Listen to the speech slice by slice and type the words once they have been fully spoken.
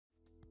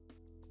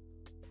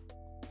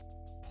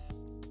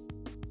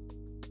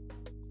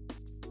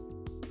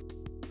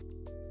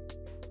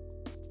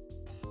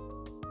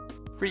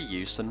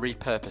Reuse and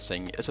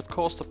repurposing is of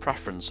course the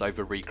preference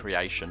over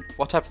recreation,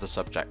 whatever the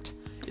subject.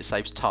 It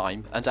saves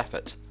time and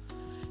effort.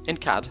 In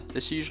CAD,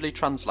 this usually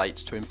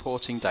translates to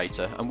importing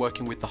data and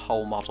working with the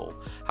whole model.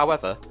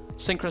 However,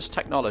 synchronous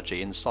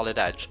technology in Solid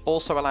Edge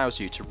also allows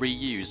you to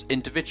reuse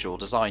individual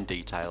design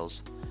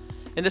details.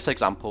 In this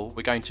example,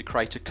 we're going to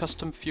create a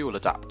custom fuel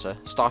adapter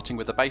starting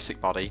with a basic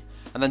body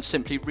and then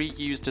simply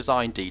reuse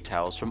design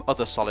details from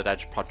other Solid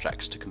Edge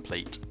projects to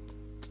complete.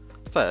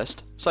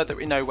 First, so that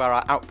we know where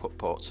our output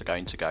ports are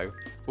going to go,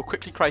 we'll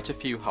quickly create a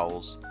few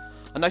holes.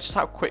 And notice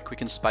how quick we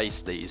can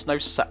space these, no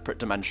separate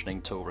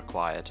dimensioning tool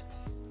required.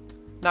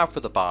 Now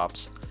for the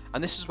barbs,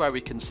 and this is where we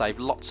can save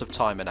lots of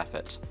time and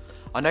effort.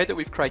 I know that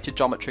we've created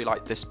geometry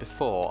like this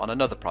before on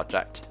another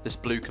project, this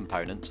blue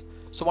component,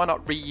 so why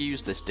not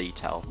reuse this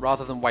detail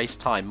rather than waste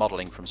time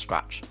modelling from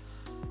scratch?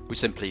 We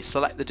simply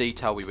select the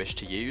detail we wish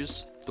to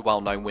use. The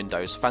well-known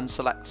Windows Fen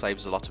Select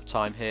saves a lot of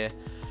time here.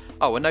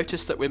 Oh, and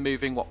notice that we're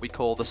moving what we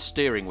call the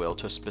steering wheel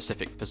to a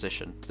specific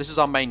position. This is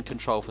our main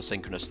control for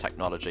synchronous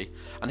technology,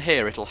 and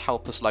here it'll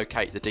help us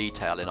locate the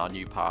detail in our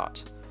new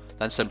part.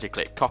 Then simply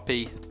click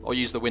copy or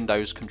use the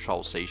Windows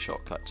Ctrl+C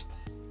shortcut.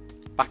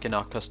 Back in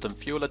our custom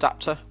fuel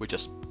adapter, we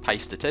just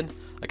paste it in,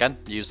 again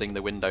using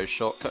the Windows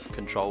shortcut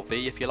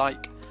Ctrl+V if you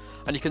like,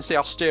 and you can see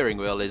our steering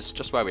wheel is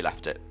just where we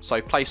left it,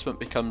 so placement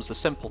becomes the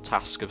simple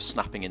task of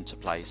snapping into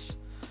place.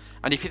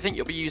 And if you think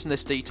you'll be using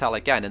this detail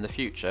again in the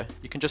future,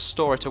 you can just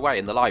store it away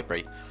in the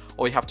library.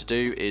 All you have to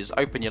do is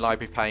open your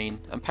library pane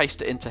and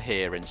paste it into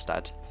here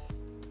instead.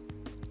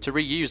 To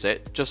reuse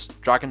it,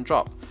 just drag and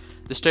drop.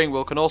 The steering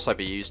wheel can also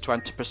be used to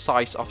enter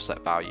precise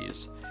offset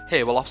values.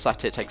 Here we'll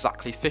offset it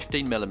exactly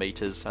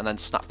 15mm and then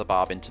snap the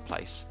barb into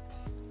place.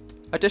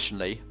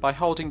 Additionally, by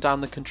holding down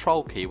the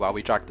control key while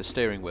we drag the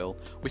steering wheel,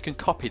 we can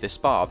copy this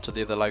barb to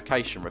the other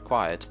location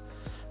required.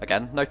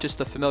 Again, notice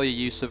the familiar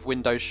use of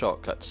Windows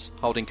shortcuts.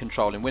 Holding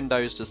control in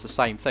Windows does the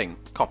same thing,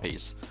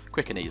 copies,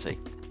 quick and easy.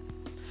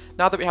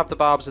 Now that we have the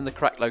barbs in the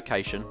correct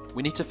location,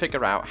 we need to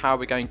figure out how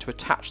we're going to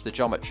attach the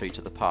geometry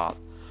to the part.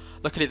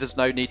 Luckily there's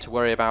no need to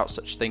worry about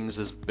such things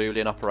as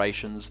Boolean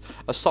operations,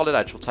 as Solid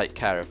Edge will take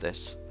care of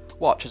this.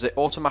 Watch as it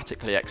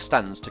automatically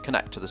extends to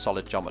connect to the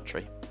solid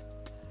geometry.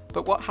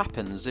 But what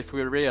happens if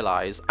we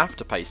realise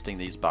after pasting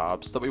these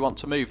barbs that we want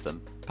to move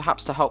them,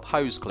 perhaps to help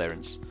hose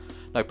clearance?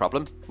 No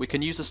problem, we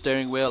can use the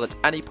steering wheel at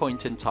any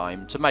point in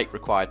time to make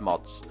required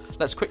mods.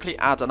 Let's quickly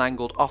add an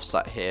angled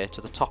offset here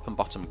to the top and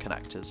bottom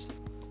connectors.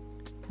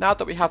 Now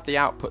that we have the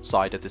output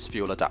side of this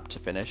fuel adapter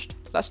finished,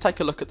 let's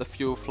take a look at the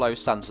fuel flow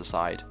sensor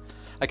side.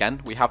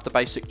 Again, we have the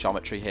basic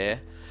geometry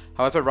here.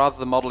 However, rather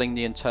than modelling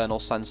the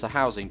internal sensor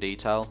housing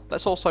detail,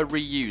 let's also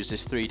reuse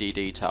this 3D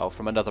detail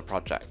from another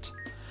project.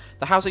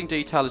 The housing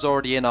detail is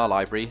already in our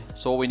library,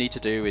 so all we need to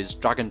do is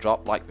drag and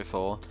drop like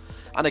before,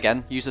 and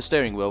again use the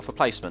steering wheel for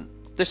placement,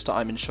 this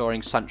time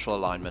ensuring central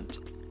alignment.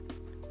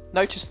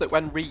 Notice that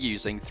when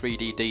reusing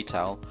 3D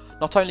detail,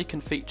 not only can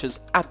features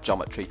add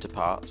geometry to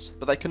parts,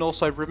 but they can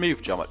also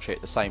remove geometry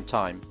at the same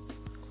time.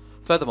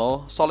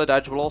 Furthermore, Solid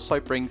Edge will also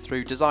bring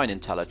through design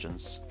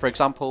intelligence. For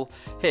example,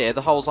 here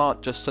the holes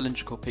aren't just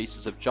cylindrical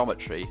pieces of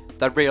geometry,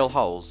 they're real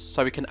holes,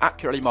 so we can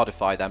accurately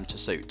modify them to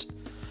suit.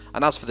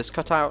 And as for this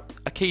cutout,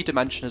 a key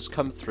dimension has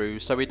come through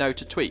so we know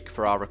to tweak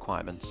for our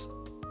requirements.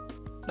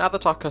 Now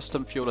that our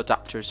custom fuel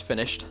adapter is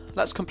finished,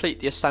 let's complete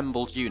the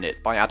assembled unit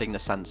by adding the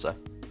sensor.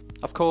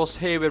 Of course,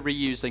 here we're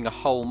reusing a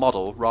whole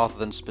model rather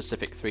than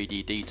specific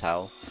 3D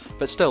detail,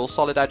 but still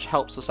Solid Edge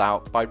helps us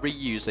out by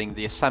reusing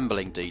the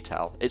assembling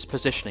detail, its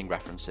positioning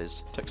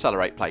references, to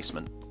accelerate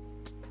placement.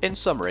 In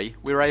summary,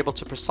 we were able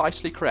to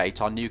precisely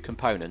create our new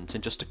component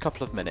in just a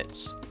couple of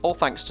minutes, all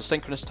thanks to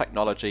synchronous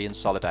technology in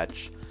Solid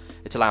Edge.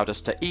 It allowed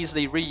us to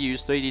easily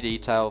reuse 3D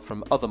detail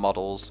from other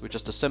models with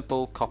just a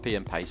simple copy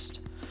and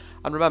paste.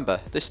 And remember,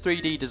 this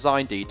 3D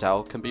design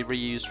detail can be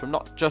reused from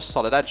not just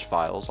Solid Edge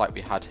files like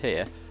we had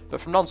here,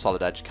 but from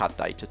non-Solid Edge CAD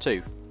data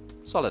too.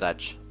 Solid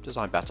Edge,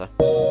 design better.